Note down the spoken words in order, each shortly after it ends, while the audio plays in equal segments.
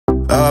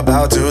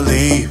About to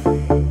leave,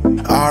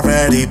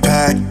 already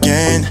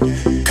packing.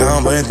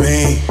 Come with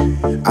me,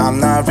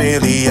 I'm not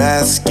really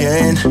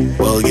asking.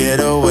 We'll get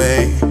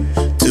away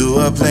to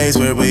a place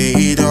where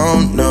we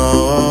don't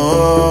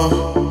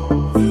know.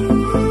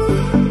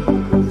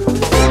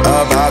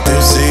 About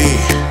to see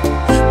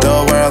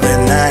the world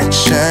in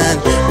action,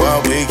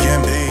 what we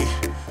can be.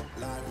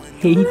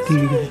 Hey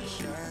dude.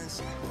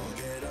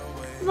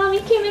 Mommy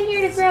came in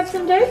here to grab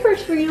some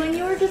diapers for you and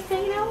you were just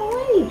hanging out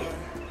awake.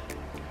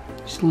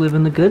 Just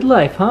living the good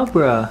life, huh,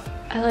 bruh?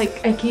 I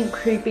came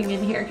creeping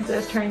in here because I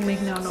was trying to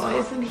make no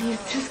noise and he's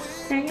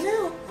just hanging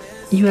out.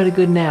 You had a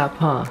good nap,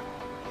 huh?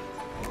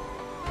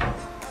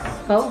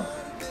 Oh.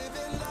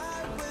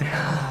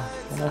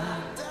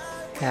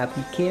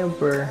 Happy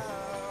camper.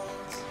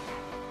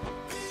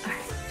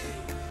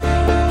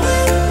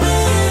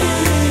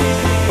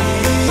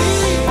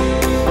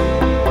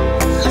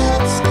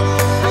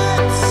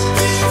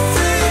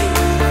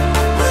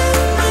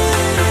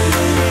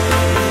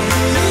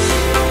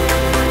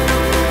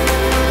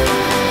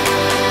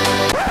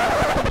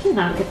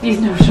 Not get these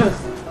no-show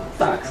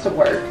socks to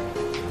work.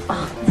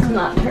 Oh, this is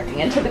not turning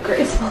into the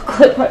graceful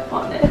clip I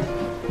wanted.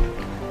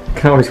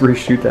 Can always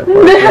reshoot that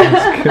part.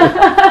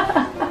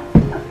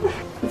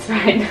 It's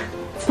fine.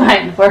 It's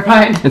fine. We're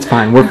fine. It's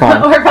fine. We're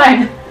fine. We're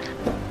fine.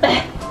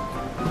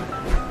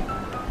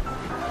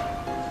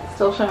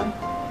 Still showing.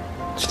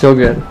 Still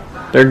good.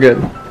 They're good.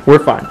 We're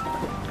fine.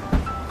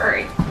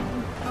 Alright.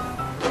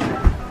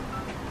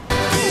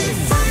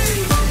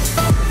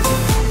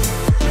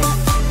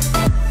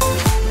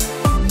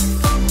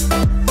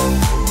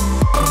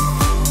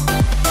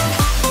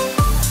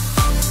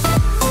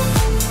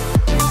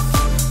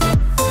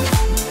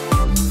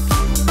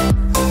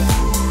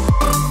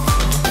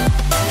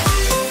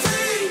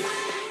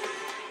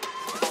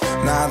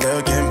 Not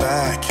looking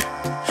back,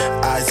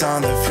 eyes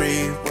on the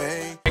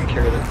freeway.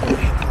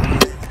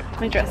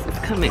 My dress is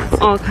coming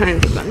all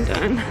kinds of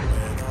undone.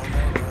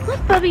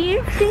 Look, Bubby,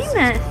 you're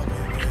famous.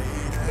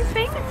 You're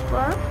famous,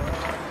 Bub.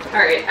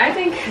 Alright, I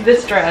think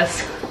this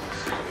dress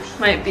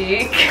might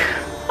be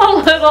a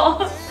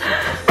little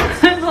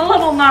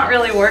not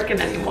really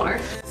working anymore.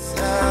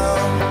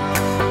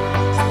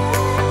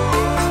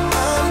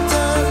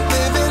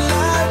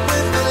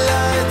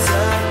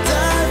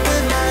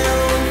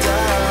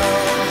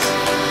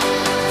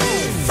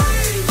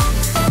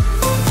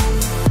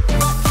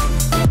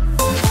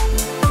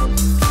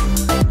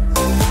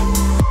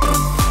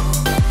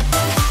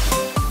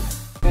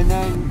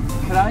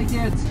 Could I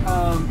get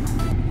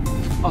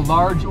a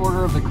large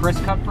order of the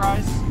crisp cut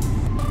fries?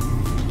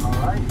 All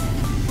right.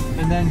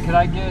 And then could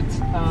I get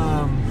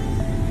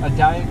a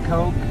Diet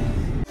Coke?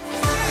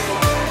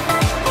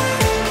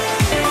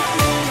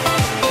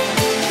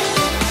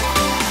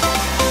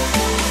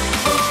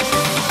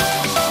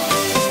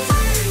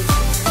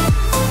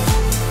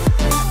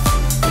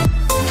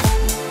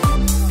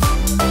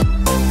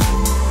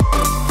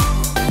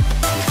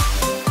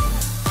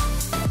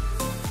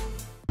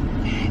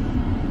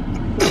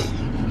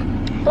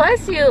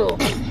 Bless you.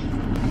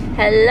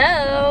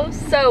 Hello.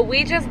 So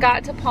we just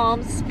got to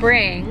Palm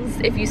Springs.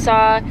 If you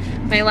saw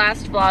my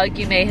last vlog,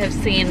 you may have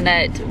seen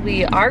that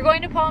we are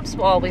going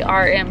to we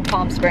are in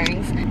Palm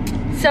Springs.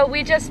 So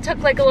we just took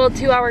like a little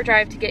 2-hour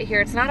drive to get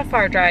here. It's not a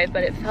far drive,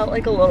 but it felt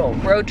like a little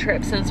road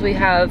trip since we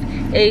have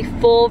a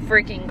full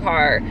freaking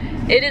car.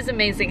 It is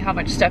amazing how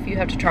much stuff you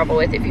have to travel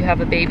with if you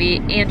have a baby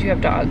and you have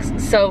dogs.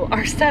 So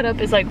our setup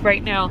is like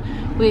right now,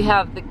 we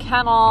have the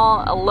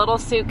kennel, a little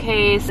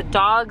suitcase, the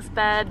dog's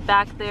bed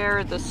back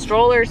there, the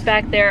stroller's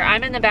back there.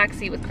 I'm in the back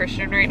seat with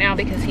Christian right now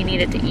because he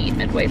needed to eat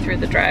midway through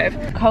the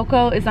drive.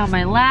 Coco is on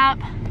my lap.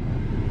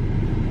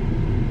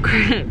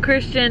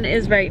 Christian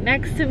is right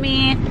next to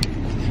me.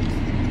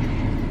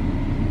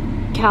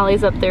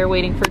 Callie's up there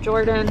waiting for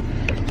Jordan.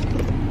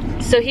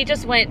 So he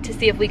just went to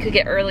see if we could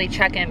get early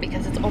check-in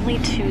because it's only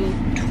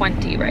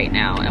 2:20 right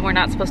now and we're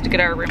not supposed to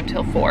get our room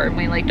till 4 and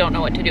we like don't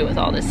know what to do with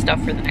all this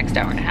stuff for the next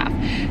hour and a half.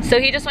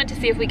 So he just went to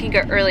see if we can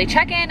get early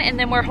check-in and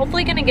then we're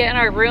hopefully gonna get in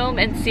our room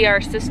and see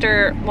our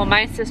sister, well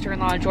my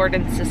sister-in-law,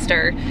 Jordan's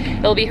sister.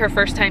 It'll be her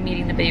first time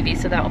meeting the baby,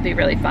 so that will be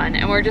really fun.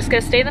 And we're just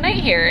gonna stay the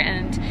night here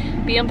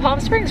and be in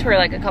Palm Springs for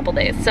like a couple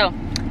days. So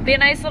be a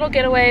nice little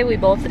getaway. We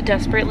both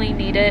desperately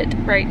need it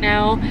right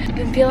now. I've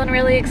been feeling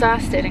really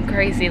exhausted and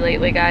crazy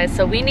lately, guys.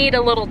 So we need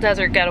a little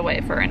desert getaway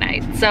for a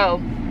night.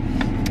 So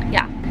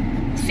yeah,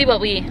 see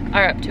what we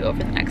are up to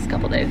over the next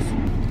couple days.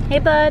 Hey,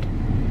 bud.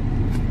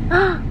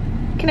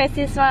 Can I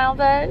see a smile,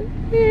 bud?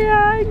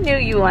 Yeah, I knew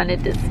you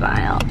wanted to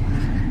smile.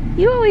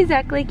 You always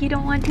act like you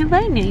don't want to,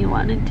 but I knew you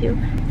wanted to.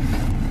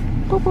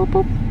 Boop, boop,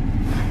 boop.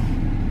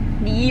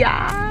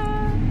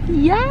 Yeah.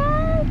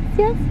 Yes,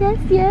 yes, yes,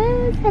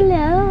 yes.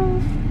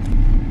 Hello.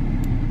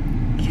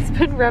 He's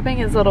been rubbing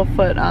his little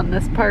foot on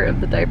this part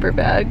of the diaper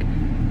bag.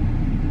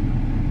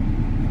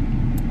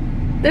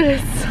 It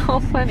is so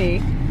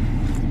funny.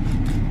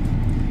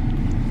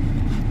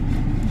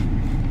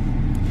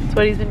 That's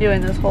what he's been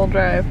doing this whole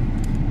drive.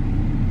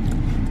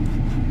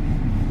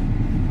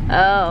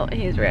 Oh,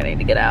 he's ready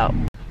to get out.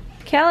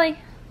 Kelly.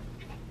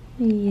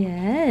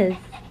 Yes.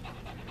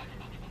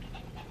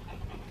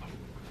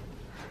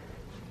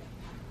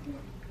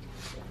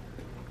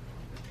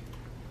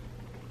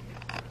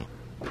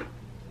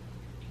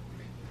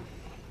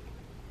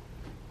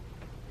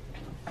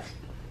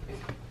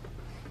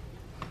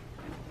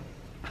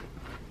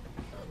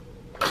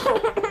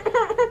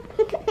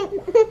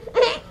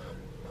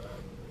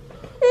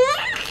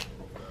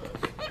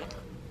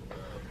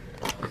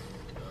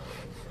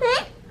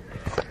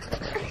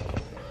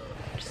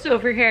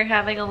 over here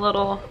having a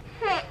little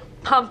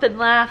pump and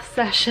laugh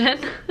session.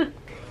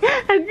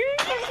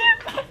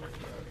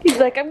 He's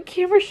like, I'm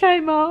camera shy,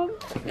 Mom.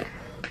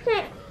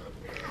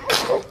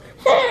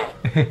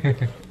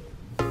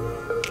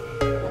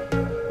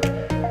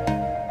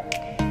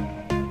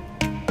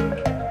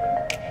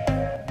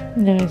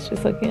 No, he's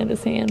just looking at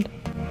his hand.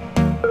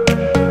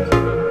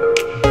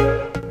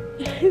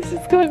 He's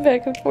just going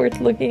back and forth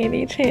looking at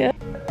each hand.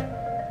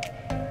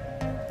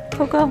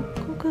 Coco,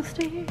 Coco,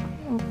 stay here.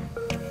 Oh.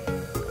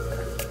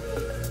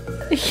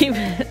 He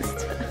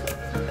missed.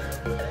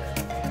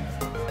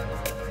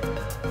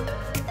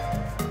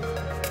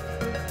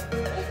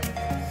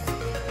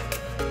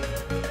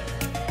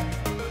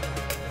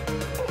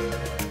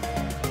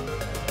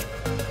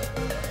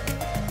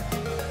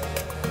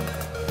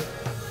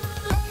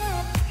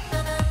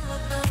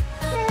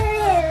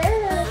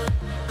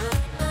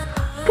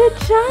 Good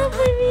job,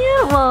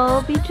 Olivia.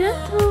 Well, be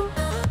gentle.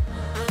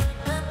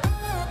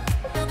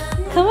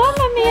 Come on,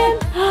 my man.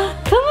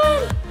 Come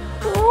on.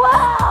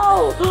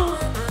 Wow.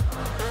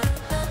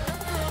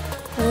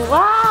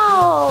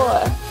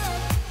 Wow.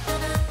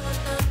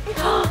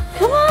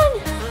 Come on.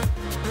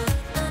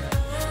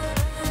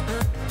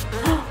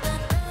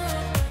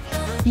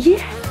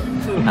 Yeah.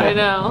 I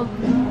know.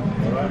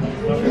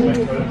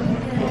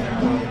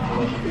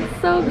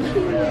 So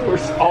cute. Of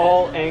course,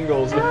 all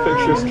angles of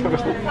pictures coming.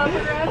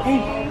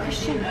 Hey,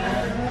 Christian,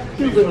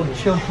 you little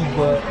chunky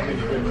butt.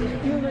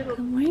 Good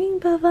morning,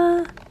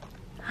 Bubba.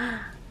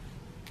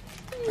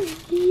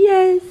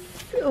 Yes.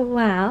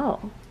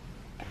 Wow.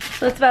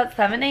 So it's about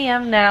 7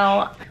 a.m.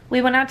 now.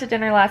 We went out to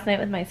dinner last night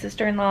with my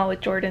sister-in-law, with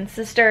Jordan's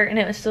sister, and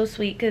it was so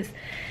sweet because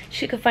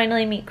she could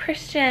finally meet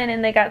Christian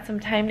and they got some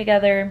time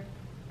together,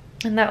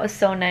 and that was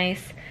so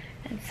nice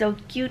and so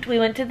cute. We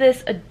went to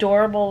this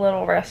adorable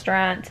little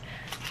restaurant.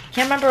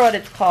 Can't remember what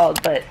it's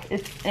called, but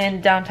it's in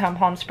downtown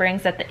Palm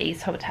Springs at the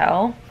Ace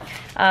Hotel.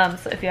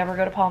 So if you ever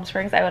go to Palm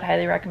Springs, I would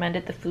highly recommend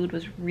it. The food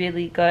was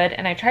really good,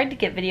 and I tried to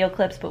get video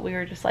clips, but we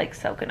were just like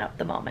soaking up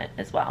the moment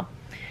as well.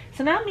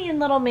 So now me and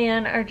little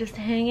man are just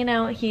hanging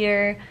out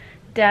here.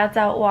 Dad's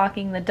out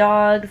walking the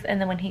dogs,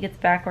 and then when he gets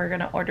back, we're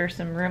gonna order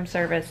some room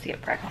service to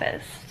get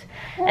breakfast.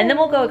 And then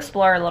we'll go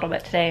explore a little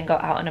bit today and go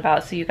out and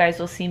about, so you guys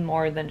will see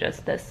more than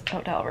just this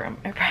hotel room,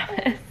 I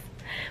promise.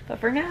 But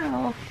for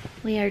now,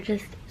 we are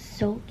just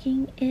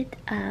soaking it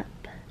up.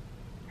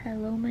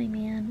 Hello, my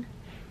man.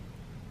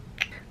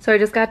 So I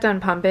just got done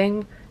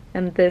pumping,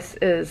 and this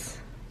is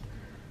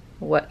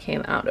what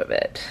came out of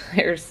it.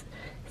 There's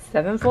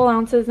 7 full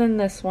ounces in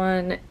this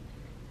one,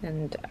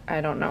 and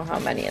I don't know how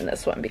many in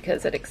this one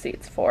because it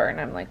exceeds 4 and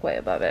I'm like way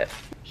above it.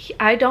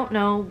 I don't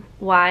know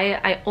why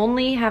I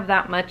only have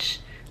that much.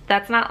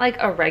 That's not like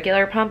a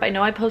regular pump. I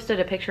know I posted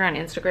a picture on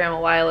Instagram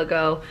a while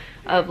ago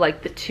of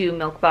like the 2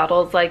 milk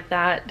bottles like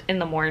that in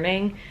the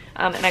morning.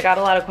 And I got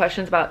a lot of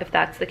questions about if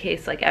that's the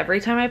case like every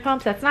time I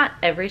pump. That's not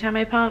every time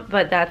I pump,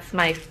 but that's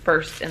my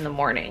first in the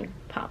morning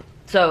pump.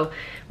 So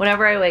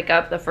whenever I wake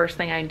up, the first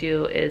thing I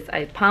do is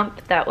I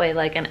pump. That way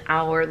like an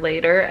hour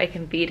later I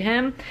can feed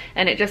him,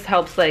 and it just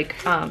helps like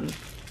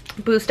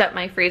boost up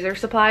my freezer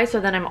supply. So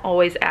then I'm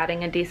always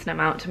adding a decent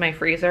amount to my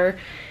freezer,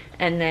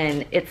 and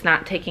then it's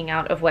not taking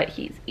out of what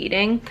he's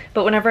eating.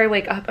 But whenever I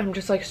wake up, I'm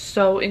just like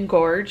so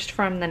engorged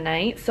from the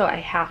night, so I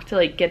have to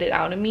like get it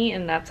out of me,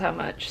 and that's how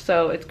much.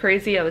 So it's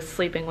crazy I was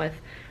sleeping with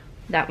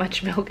that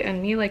much milk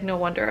in me. Like, no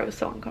wonder I was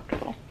so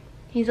uncomfortable.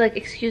 He's like,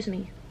 excuse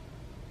me,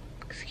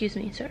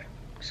 sir,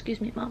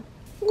 excuse me, Mom.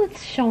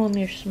 Let's show him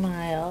your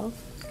smile.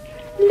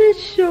 Let's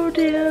show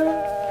them.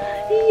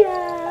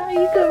 Yeah,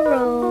 you can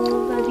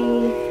roll,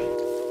 buddy.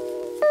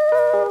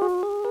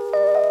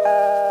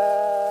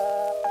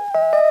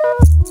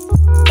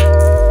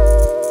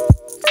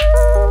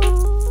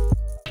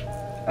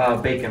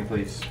 Bacon,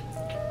 please.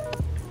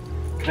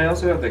 Can I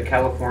also have the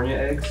California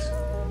eggs?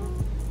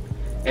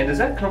 And does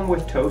that come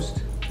with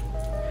toast?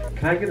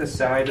 Can I get a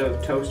side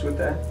of toast with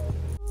that?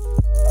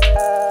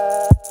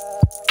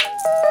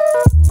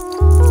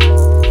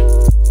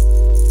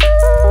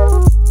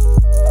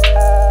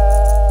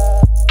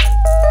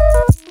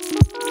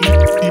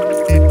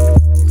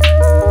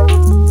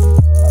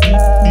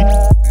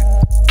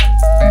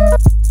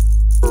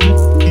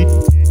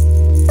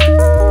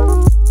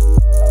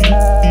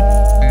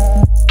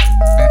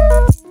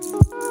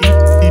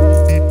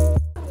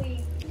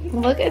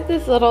 Look at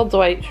this little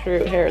Dwight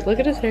Schrute hair. Look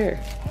at his hair.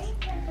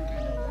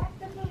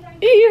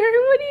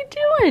 Here, what are you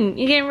doing?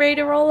 You getting ready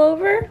to roll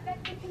over?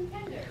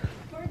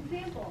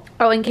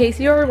 Oh, in case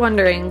you were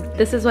wondering,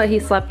 this is what he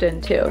slept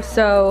in too.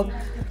 So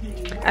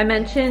I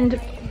mentioned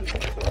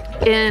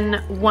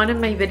in one of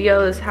my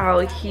videos how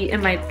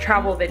in my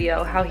travel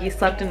video, how he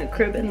slept in a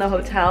crib in the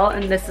hotel,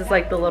 and this is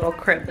like the little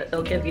crib that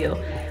they'll give you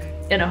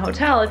in a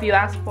hotel if you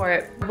ask for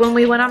it. When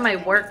we went on my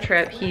work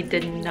trip, he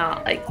did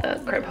not like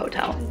the crib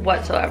hotel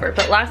whatsoever,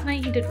 but last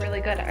night he did really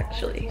good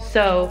actually.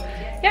 So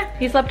yeah,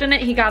 he slept in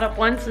it. He got up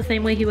once the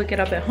same way he would get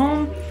up at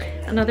home,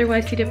 and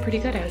otherwise he did pretty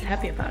good. I was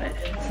happy about it.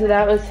 So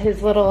that was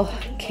his little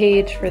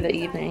cage for the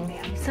evening.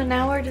 So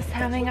now we're just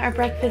having our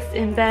breakfast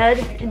in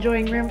bed,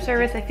 enjoying room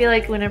service. I feel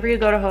like whenever you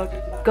go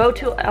to go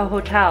to a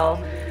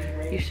hotel,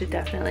 you should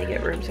definitely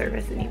get room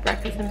service and eat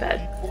breakfast in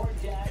bed.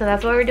 So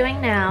that's what we're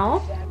doing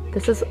now.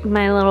 This is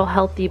my little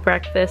healthy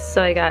breakfast.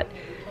 So I got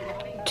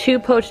 2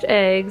 poached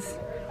eggs,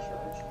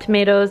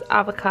 tomatoes,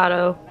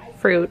 avocado,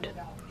 fruit,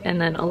 and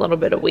then a little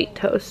bit of wheat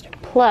toast,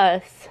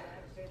 plus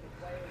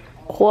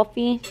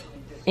coffee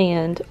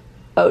and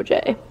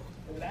OJ.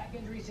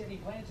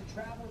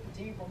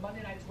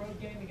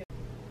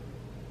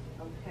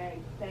 Okay,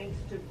 thanks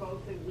to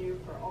both of you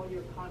for all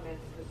your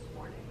comments this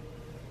morning.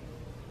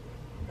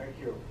 Thank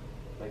you.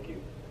 Thank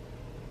you.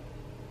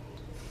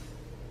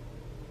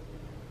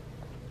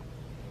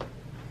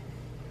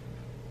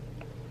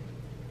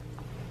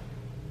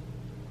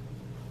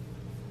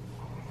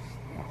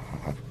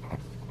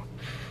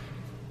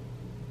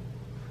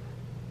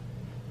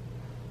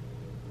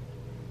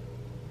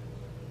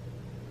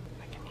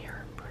 I can hear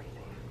him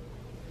breathing.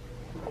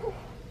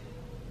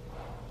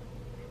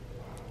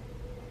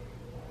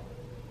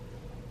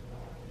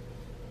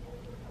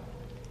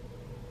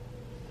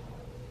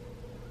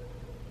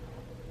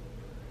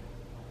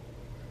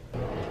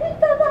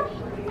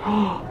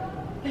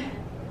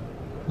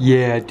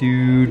 Yeah,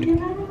 dude.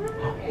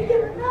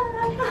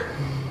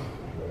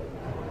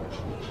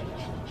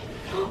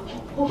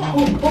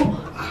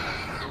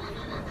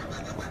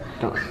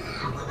 Don't.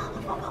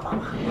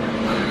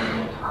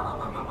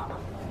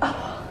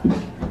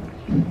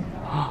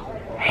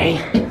 Hey.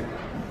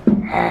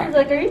 He's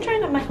like, are you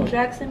trying to Michael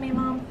Jackson me,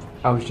 Mom?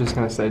 I was just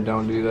gonna say,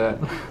 don't do that.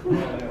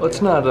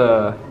 Let's not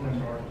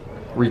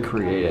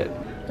recreate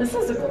it. This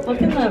is,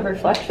 look in the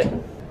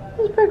reflection.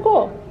 This is pretty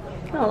cool.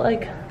 Oh,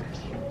 like,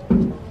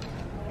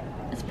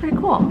 it's pretty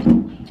cool.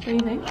 What do you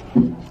think?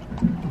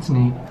 It's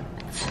neat.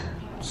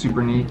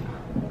 Super neat.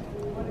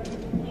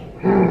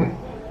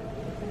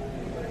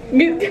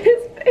 Look at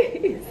his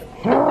face.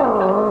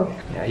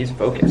 Yeah, he's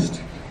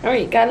focused. All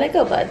right, gotta let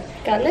go, bud.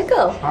 Gotta let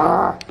go.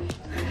 All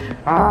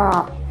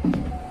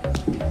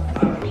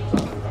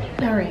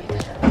right.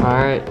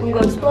 Alright. I'm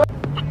going to explore.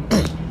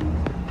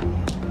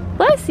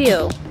 Bless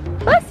you.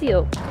 Bless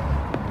you.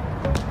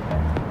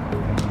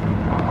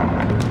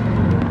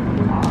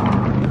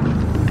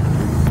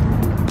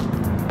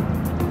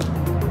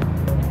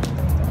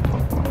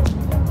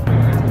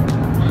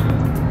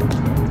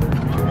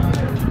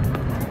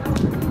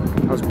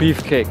 How's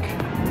beefcake?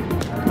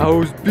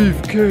 How's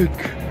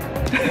beefcake?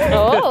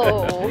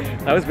 Oh.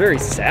 That was very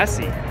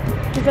sassy.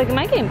 He's like, am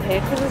I getting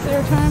paid for this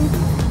airtime?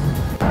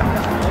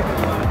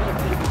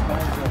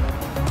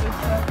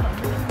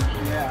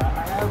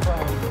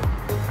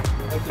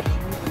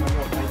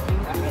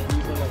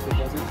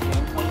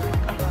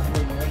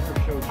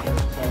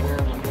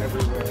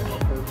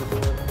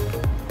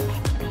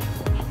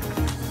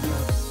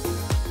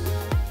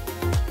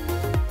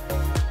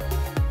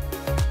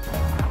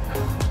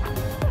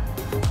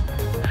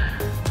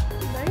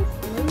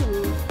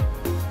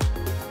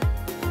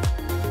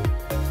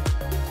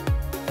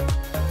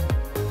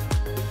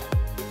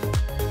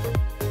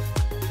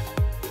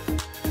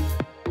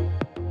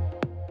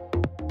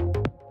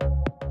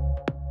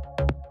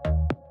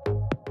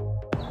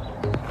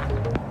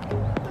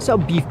 What's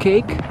up,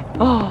 Beefcake?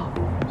 Oh,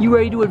 you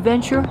ready to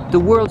adventure? The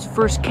world's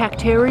first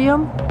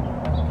cactarium?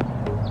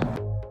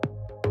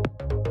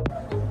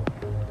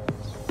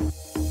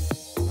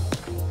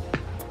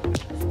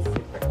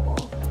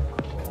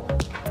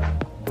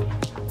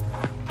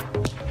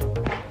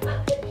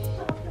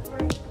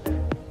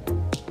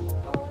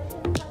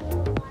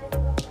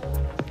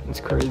 It's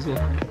crazy.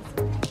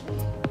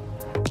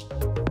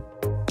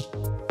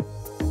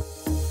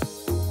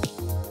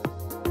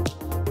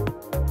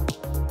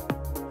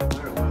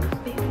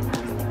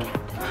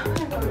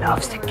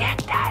 Loves the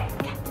cacti.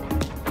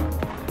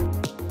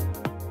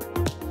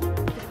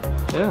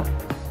 Yeah.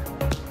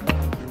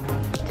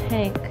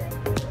 Tank.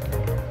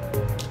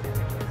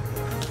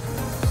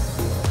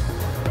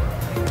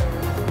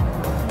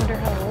 Wonder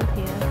how old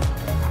he is.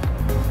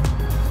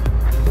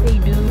 Hey,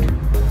 dude.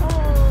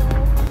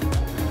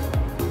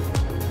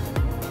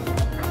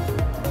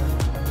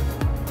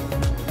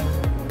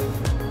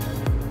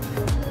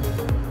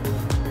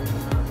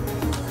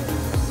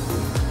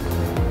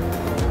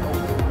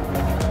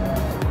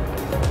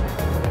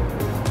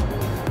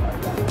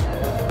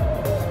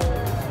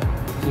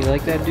 You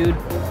like that, dude?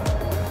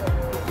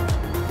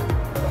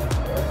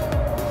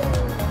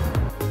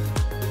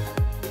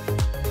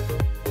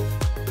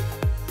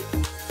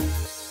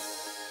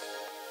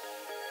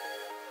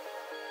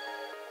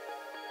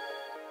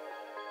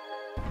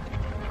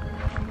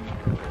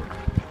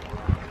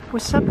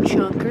 What's up,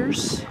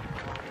 chunkers?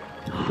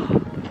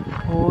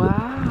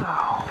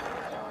 Wow.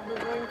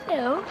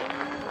 Hello.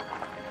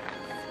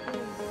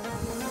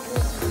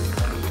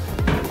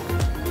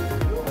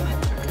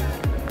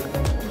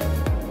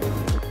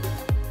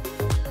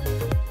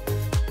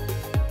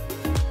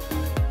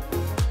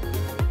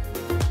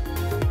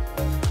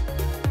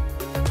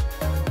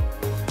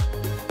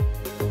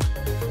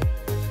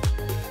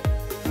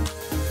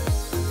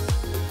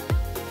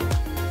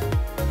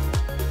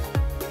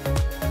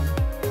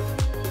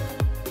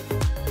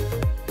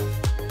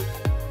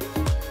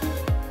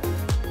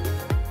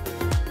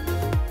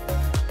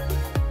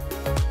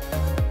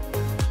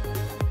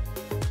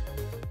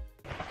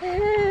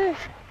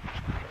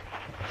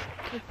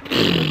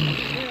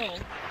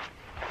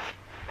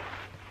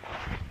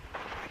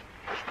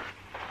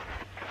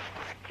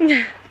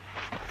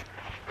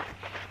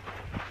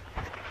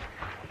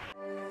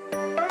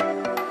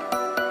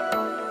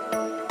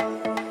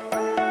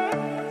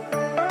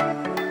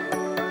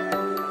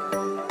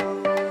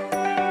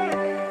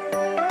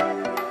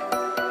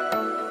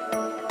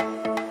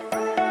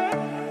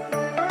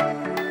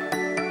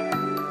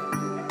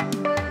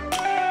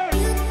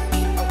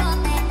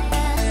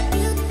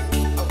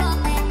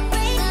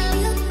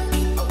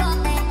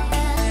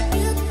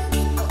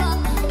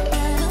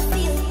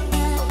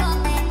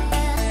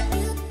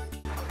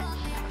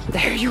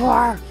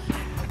 are.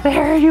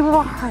 There you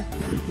are.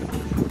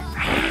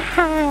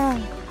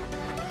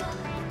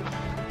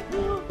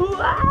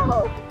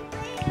 Wow.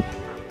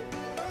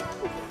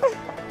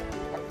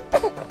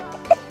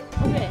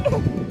 Okay.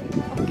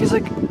 He's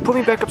like, put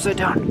me back upside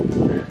down.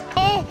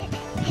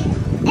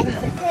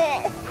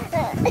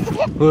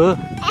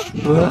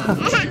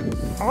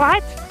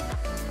 What?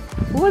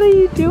 What are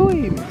you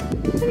doing?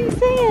 What are you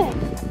saying?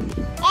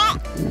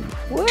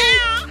 What?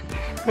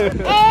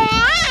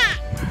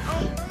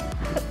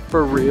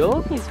 For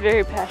real? He's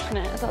very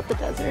passionate about the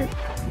desert.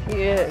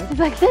 He is. He's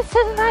like, this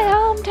is my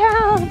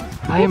hometown.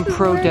 I am This is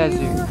pro where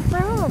desert. you were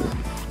from.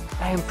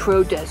 I am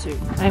pro desert.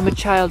 I am a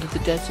child of the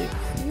desert.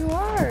 You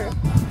are. You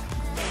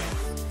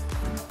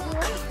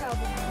are a child of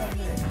the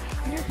desert.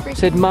 You're freaking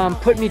Said, Mom,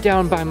 put me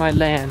down by my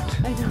land.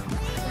 I know.